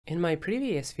In my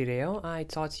previous video, I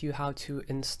taught you how to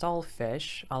install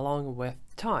Fish along with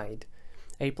Tide,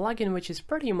 a plugin which is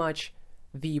pretty much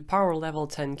the power level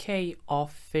 10K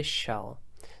of Fish Shell.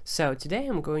 So today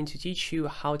I'm going to teach you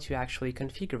how to actually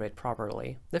configure it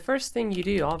properly. The first thing you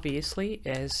do obviously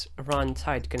is run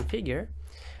tide configure,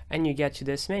 and you get to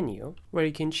this menu where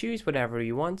you can choose whatever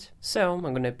you want. So I'm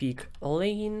going to pick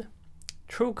Lane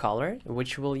True Color,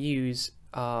 which will use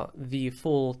the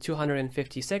full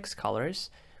 256 colors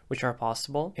which are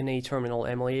possible in a terminal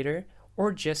emulator,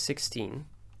 or just 16.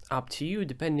 Up to you,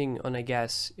 depending on, I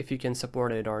guess, if you can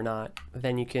support it or not.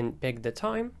 Then you can pick the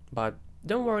time, but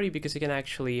don't worry because you can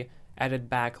actually add it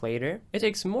back later. It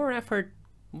takes more effort,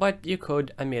 but you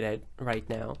could omit it right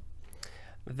now.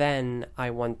 Then I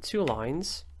want 2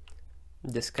 lines,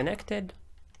 disconnected,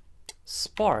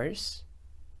 sparse.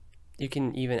 You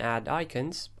can even add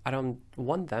icons. I don't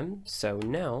want them, so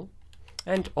no.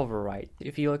 And overwrite.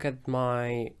 If you look at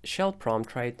my shell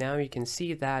prompt right now, you can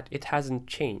see that it hasn't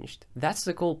changed. That's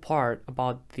the cool part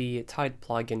about the Tide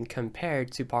plugin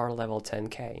compared to power level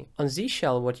 10K. On Z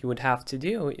Shell, what you would have to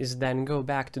do is then go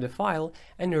back to the file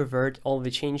and revert all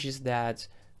the changes that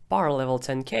power level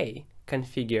 10K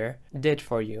configure did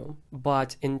for you.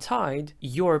 But in Tide,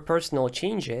 your personal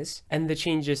changes and the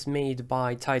changes made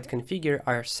by Tide configure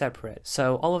are separate.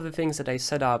 So all of the things that I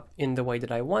set up in the way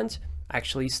that I want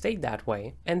actually stayed that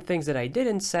way, and things that I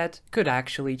didn't set could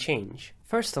actually change.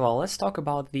 First of all, let's talk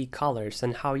about the colors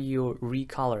and how you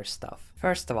recolor stuff.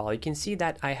 First of all, you can see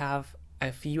that I have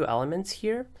a few elements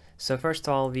here. So first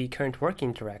of all, the current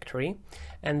working directory,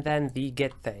 and then the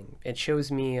get thing. It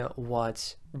shows me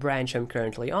what branch I'm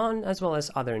currently on, as well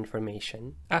as other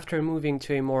information. After moving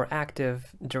to a more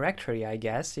active directory, I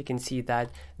guess, you can see that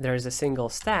there's a single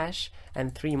stash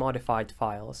and 3 modified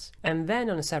files. And then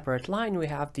on a separate line, we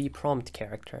have the prompt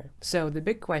character. So the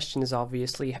big question is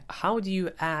obviously, how do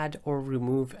you add or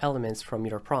remove elements from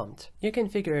your prompt? You can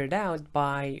figure it out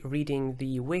by reading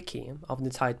the wiki of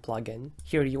the Tide plugin.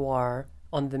 Here you are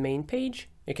on the main page.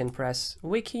 You can press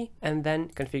wiki and then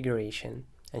configuration.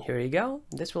 And here you go.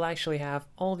 This will actually have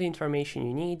all the information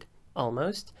you need,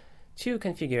 almost, to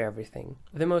configure everything.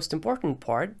 The most important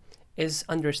part is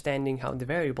understanding how the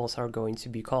variables are going to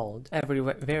be called. Every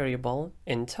variable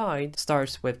in Tide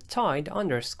starts with tide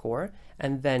underscore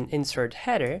and then insert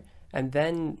header and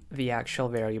then the actual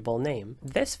variable name.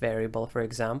 This variable, for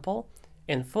example,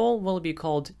 in full will be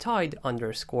called tide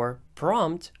underscore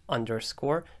prompt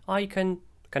underscore icon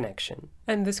connection.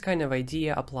 And this kind of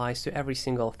idea applies to every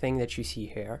single thing that you see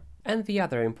here. And the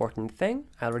other important thing,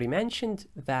 I already mentioned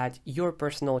that your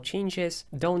personal changes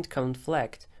don't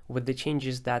conflict with the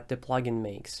changes that the plugin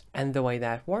makes. And the way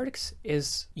that works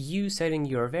is you setting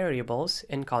your variables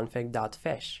in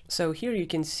config.fish. So here you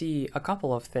can see a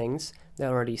couple of things that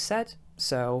are already set.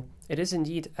 So it is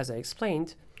indeed, as I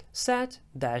explained,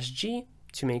 set-g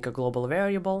to make a global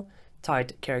variable,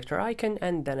 Tide character icon,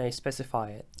 and then I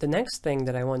specify it. The next thing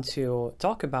that I want to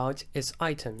talk about is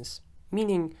items,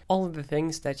 meaning all of the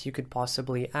things that you could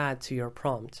possibly add to your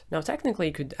prompt. Now technically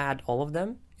you could add all of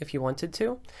them if you wanted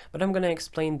to, but I'm going to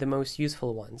explain the most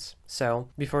useful ones. So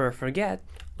before I forget,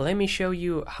 let me show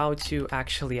you how to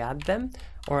actually add them,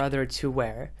 or rather to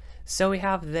where. So we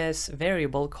have this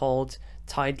variable called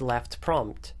tide left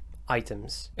prompt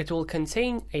items. It will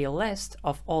contain a list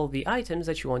of all the items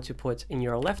that you want to put in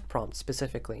your left prompt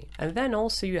specifically. And then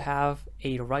also you have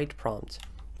a right prompt,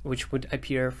 which would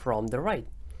appear from the right.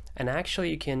 And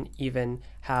actually you can even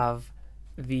have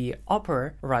the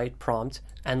upper right prompt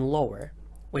and lower,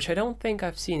 which I don't think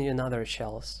I've seen in other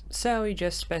shells. So you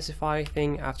just specify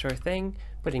thing after thing,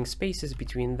 putting spaces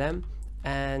between them,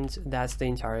 and that's the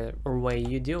entire way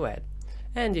you do it.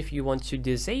 And if you want to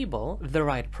disable the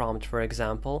right prompt, for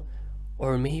example,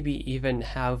 or maybe even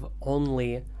have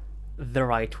only the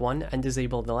right one and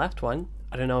disable the left one,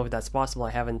 I don't know if that's possible, I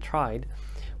haven't tried,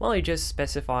 well, you just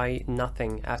specify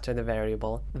nothing after the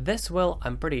variable. This will,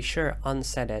 I'm pretty sure,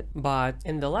 unset it, but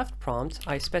in the left prompt,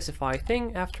 I specify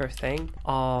thing after thing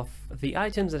of the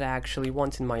items that I actually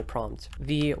want in my prompt.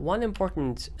 The one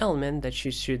important element that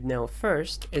you should know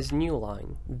first is new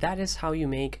line. That is how you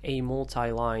make a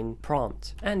multi-line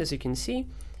prompt. And as you can see,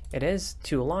 it is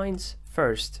 2 lines,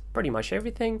 first pretty much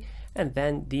everything, and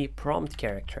then the prompt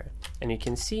character. And you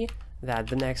can see that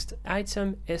the next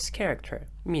item is character,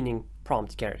 meaning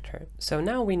prompt character. So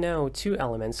now we know 2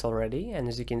 elements already, and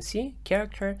as you can see,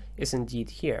 character is indeed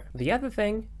here. The other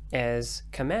thing is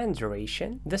command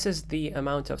duration. This is the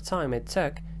amount of time it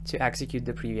took to execute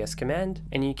the previous command,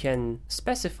 and you can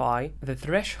specify the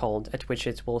threshold at which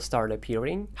it will start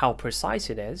appearing, how precise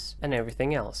it is, and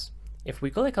everything else. If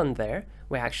we click on there,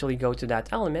 we actually go to that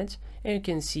element and you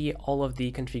can see all of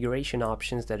the configuration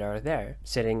options that are there,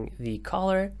 setting the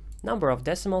color, number of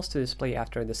decimals to display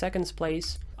after the seconds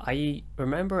place. I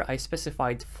remember I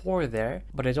specified 4 there,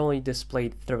 but it only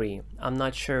displayed 3. I'm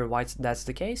not sure why that's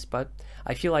the case, but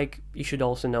I feel like you should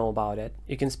also know about it.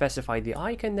 You can specify the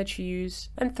icon that you use,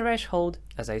 and threshold,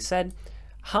 as I said,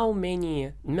 how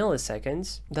many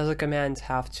milliseconds does a command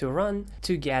have to run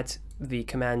to get the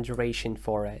command duration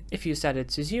for it. If you set it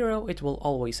to 0, it will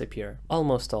always appear,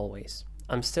 almost always.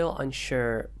 I'm still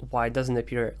unsure why it doesn't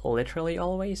appear literally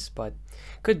always, but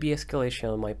could be a skill issue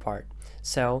on my part.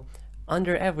 So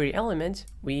under every element,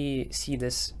 we see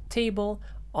this table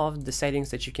of the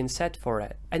settings that you can set for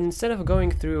it. And instead of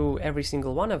going through every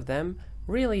single one of them,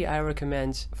 really I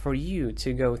recommend for you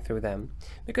to go through them,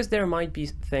 because there might be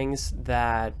things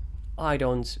that I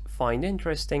don't find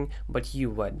interesting, but you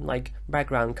would, like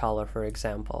background color, for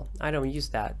example. I don't use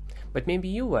that, but maybe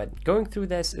you would. Going through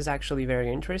this is actually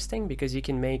very interesting because you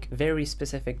can make very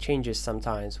specific changes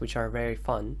sometimes, which are very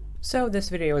fun. So this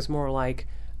video is more like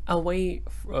a way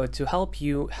to help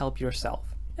you help yourself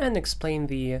and explain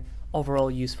the overall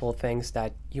useful things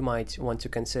that you might want to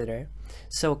consider.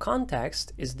 So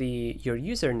context is your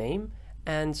username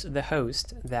and the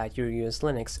host that you use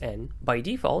Linux in. By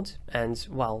default, and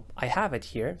well, I have it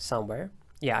here somewhere.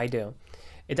 Yeah, I do.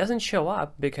 It doesn't show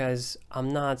up because I'm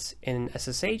not in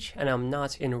SSH and I'm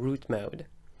not in root mode.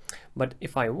 But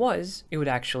if I was, it would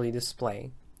actually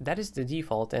display. That is the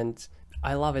default and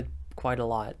I love it quite a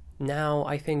lot. Now,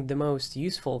 I think the most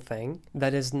useful thing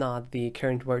that is not the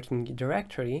current working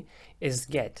directory is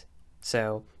Git.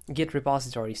 So Git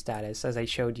repository status, as I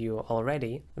showed you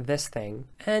already, this thing.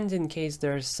 And in case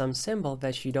there's some symbol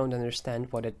that you don't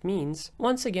understand what it means,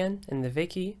 once again, in the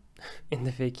wiki,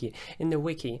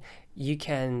 you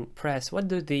can press what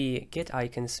do the Git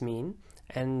icons mean,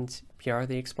 and here are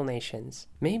the explanations.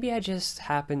 Maybe I just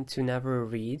happened to never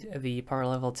read the Power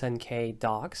Level 10K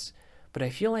docs, but I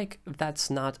feel like that's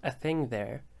not a thing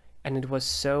there, and it was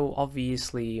so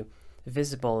obviously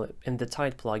visible in the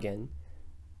Tide plugin.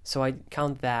 So I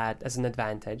count that as an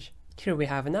advantage. Here we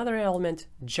have another element,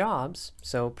 jobs,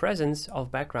 so presence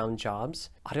of background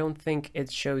jobs. I don't think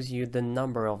it shows you the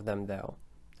number of them though,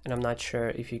 and I'm not sure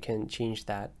if you can change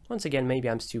that. Once again, maybe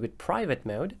I'm stupid. Private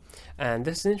mode, and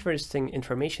this is interesting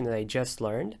information that I just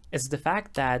learned. It's the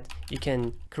fact that you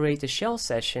can create a shell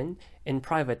session in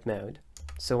private mode.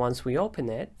 So once we open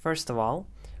it, first of all,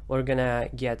 we're gonna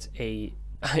get a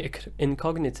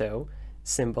incognito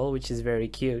symbol, which is very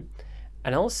cute.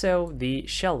 And also the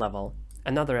shell level,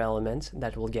 another element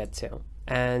that we'll get to.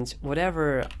 And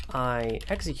whatever I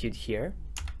execute here,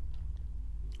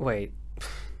 wait,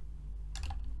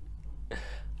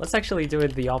 let's actually do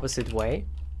it the opposite way.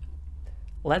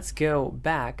 Let's go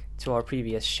back to our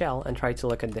previous shell and try to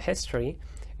look at the history.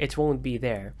 It won't be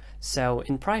there. So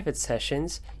in private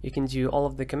sessions, you can do all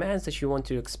of the commands that you want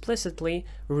to explicitly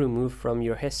remove from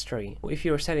your history. If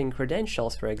you're setting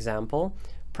credentials, for example,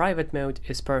 private mode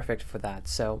is perfect for that.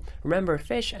 So remember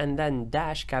fish and then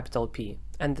 -P.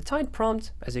 And the Tide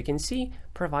prompt, as you can see,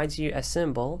 provides you a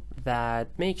symbol that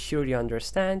makes sure you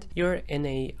understand you're in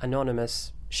a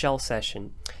anonymous shell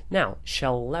session. Now,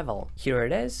 shell level, here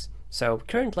it is. So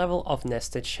current level of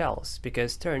nested shells,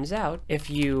 because turns out if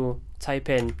you type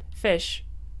in fish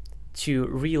to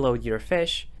reload your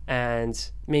fish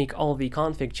and make all the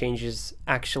config changes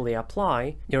actually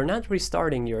apply, you're not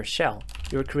restarting your shell,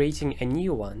 you're creating a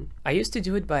new one. I used to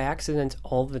do it by accident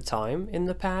all the time in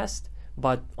the past,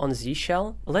 but on Z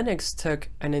shell, Linux took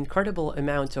an incredible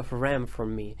amount of RAM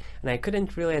from me, and I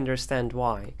couldn't really understand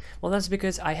why. Well, that's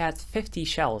because I had 50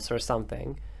 shells or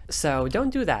something. So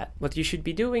don't do that. What you should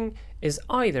be doing is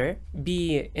either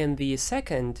be in the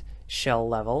second shell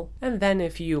level, and then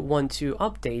if you want to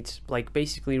update, like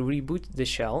basically reboot the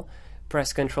shell,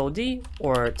 press Ctrl D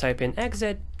or type in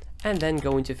exit and then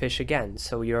go into fish again,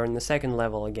 so you're in the second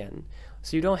level again.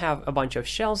 So you don't have a bunch of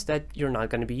shells that you're not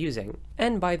going to be using.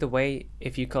 And by the way,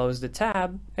 if you close the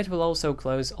tab, it will also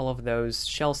close all of those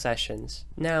shell sessions.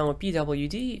 Now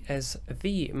pwd is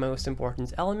the most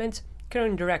important element,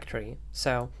 current directory.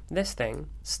 So this thing,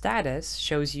 status,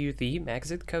 shows you the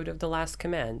exit code of the last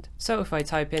command. So if I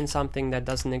type in something that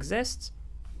doesn't exist,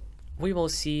 we will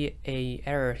see a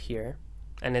error here,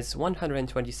 and it's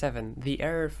 127, the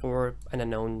error for an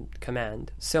unknown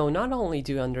command. So not only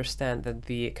do you understand that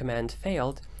the command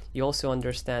failed, you also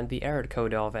understand the error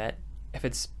code of it, if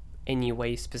it's any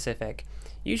way specific.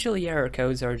 Usually error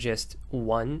codes are just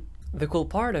 1 The cool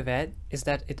part of it is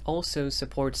that it also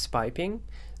supports piping,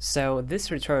 so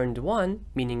this returned 1,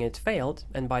 meaning it failed,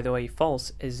 and by the way,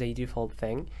 false is a default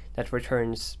thing that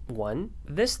returns 1.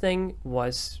 This thing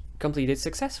was completed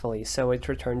successfully, so it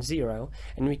returned 0,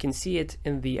 and we can see it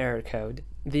in the error code,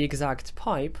 the exact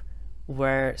pipe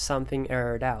where something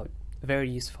errored out.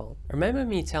 Very useful. Remember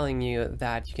me telling you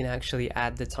that you can actually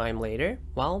add the time later?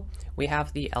 Well, we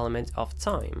have the element of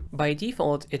time. By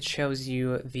default, it shows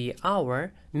you the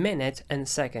hour, minute, and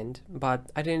second,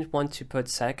 but I didn't want to put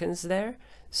seconds there,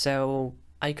 so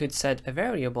I could set a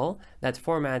variable that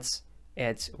formats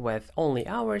it with only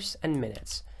hours and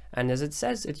minutes. And as it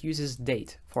says, it uses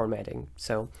date formatting,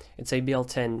 so it's a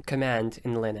built-in command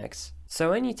in Linux.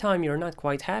 So anytime you're not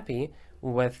quite happy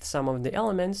with some of the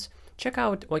elements, check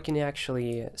out what you can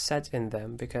actually set in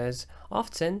them, because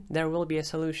often there will be a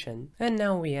solution. And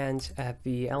now we end at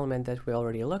the element that we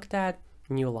already looked at,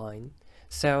 new line.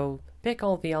 So pick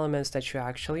all the elements that you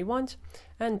actually want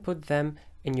and put them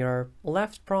in your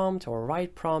left prompt or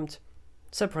right prompt,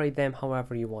 separate them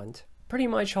however you want. Pretty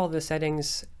much all the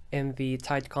settings in the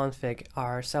Tide config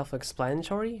are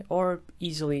self-explanatory or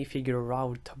easily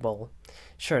figure-outable.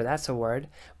 Sure, that's a word,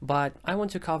 but I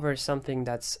want to cover something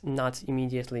that's not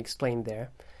immediately explained there.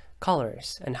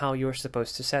 Colors and how you're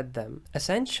supposed to set them.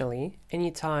 Essentially,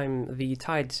 anytime the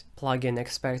Tide plugin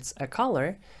expects a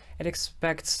color, it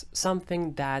expects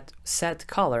something that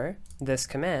setColor, this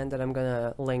command that I'm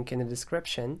gonna link in the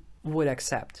description, would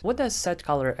accept. What does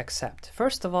setColor accept?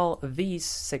 First of all, these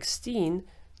 16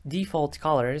 default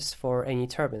colors for any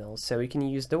terminal, so you can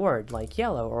use the word like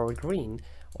yellow or green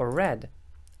or red,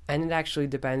 and it actually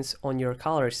depends on your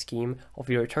color scheme of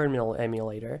your terminal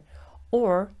emulator,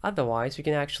 or otherwise you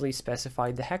can actually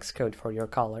specify the hex code for your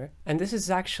color. And this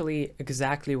is actually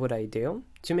exactly what I do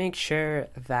to make sure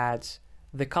that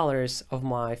the colors of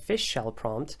my fish shell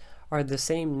prompt are the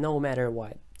same no matter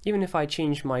what. Even if I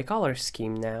change my color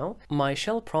scheme now, my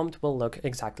shell prompt will look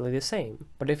exactly the same.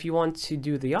 But if you want to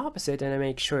do the opposite and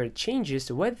make sure it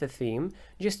changes with the theme,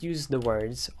 just use the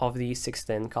words of the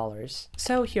 16 colors.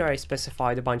 So here I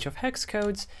specified a bunch of hex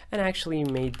codes and actually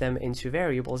made them into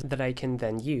variables that I can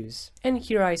then use. And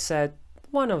here I set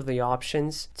one of the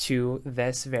options to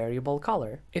this variable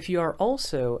color. If you are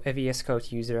also a VS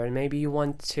Code user and maybe you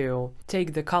want to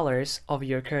take the colors of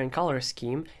your current color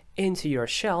scheme into your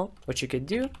shell, what you could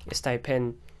do is type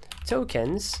in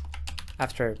tokens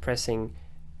after pressing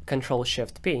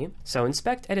Ctrl-Shift-P. So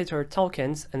inspect editor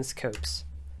tokens and scopes.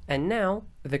 And now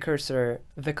the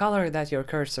color that your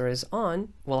cursor is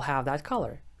on will have that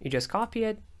color. You just copy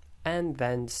it and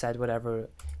then set whatever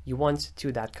you want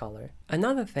to that color.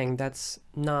 Another thing that's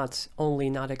not only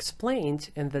not explained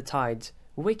in the Tide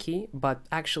wiki, but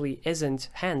actually isn't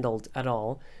handled at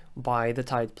all by the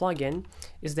Tide plugin,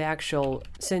 is the actual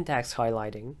syntax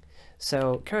highlighting.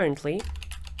 So currently,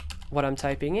 what I'm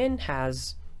typing in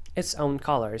has its own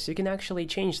colors. You can actually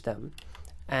change them.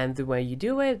 And the way you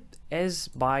do it is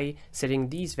by setting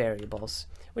these variables,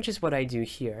 which is what I do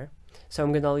here. So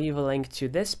I'm gonna leave a link to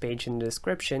this page in the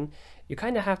description. You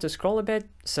kind of have to scroll a bit,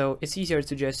 so it's easier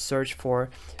to just search for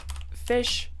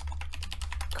fish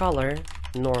color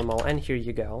normal, and here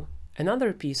you go.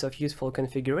 Another piece of useful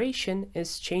configuration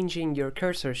is changing your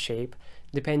cursor shape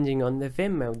depending on the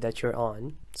Vim mode that you're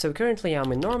on. So currently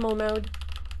I'm in normal mode,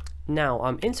 now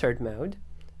I'm insert mode,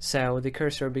 so the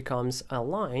cursor becomes a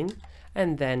line,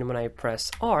 and then when I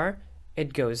press R,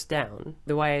 it goes down.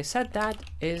 The way I set that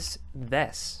is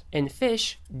this. In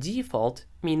Fish, default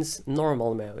means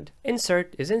normal mode.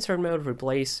 Insert is insert mode,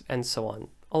 replace, and so on.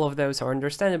 All of those are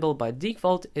understandable, but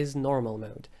default is normal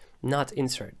mode, not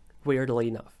insert, weirdly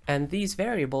enough. And these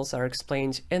variables are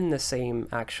explained in the same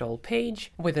actual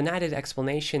page with an added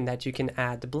explanation that you can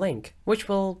add blink, which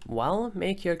will, well,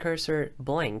 make your cursor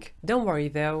blink. Don't worry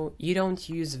though, you don't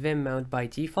use Vim mode by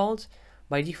default.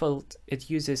 By default, it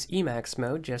uses Emacs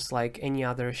mode, just like any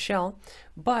other shell,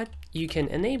 but you can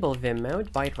enable Vim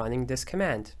mode by running this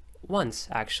command. Once,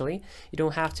 actually. You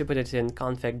don't have to put it in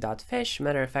config.fish,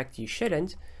 matter of fact, you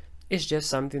shouldn't. It's just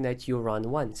something that you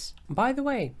run once. By the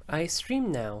way, I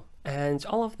stream now, and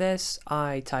all of this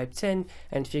I typed in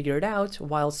and figured out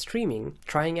while streaming,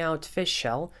 trying out Fish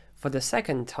Shell for the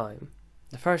second time.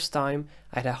 The first time,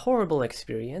 I had a horrible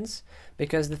experience,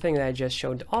 because the thing that I just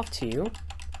showed off to you,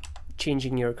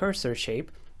 changing your cursor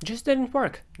shape, just didn't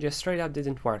work, just straight up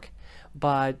didn't work.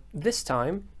 But this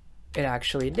time, it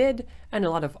actually did, and a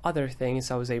lot of other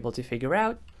things I was able to figure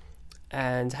out,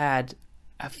 and had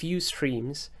a few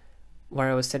streams where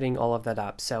I was setting all of that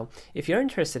up. So if you're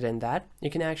interested in that, you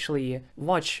can actually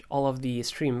watch all of the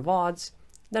stream VODs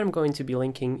that I'm going to be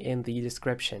linking in the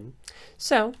description.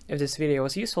 So, if this video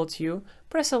was useful to you,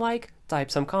 press a like, type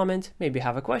some comment, maybe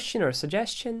have a question or a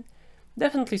suggestion.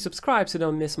 Definitely subscribe so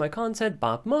don't miss my content,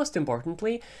 but most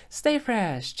importantly, stay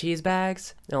fresh, cheese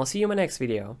bags, and I'll see you in my next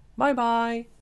video. Bye bye!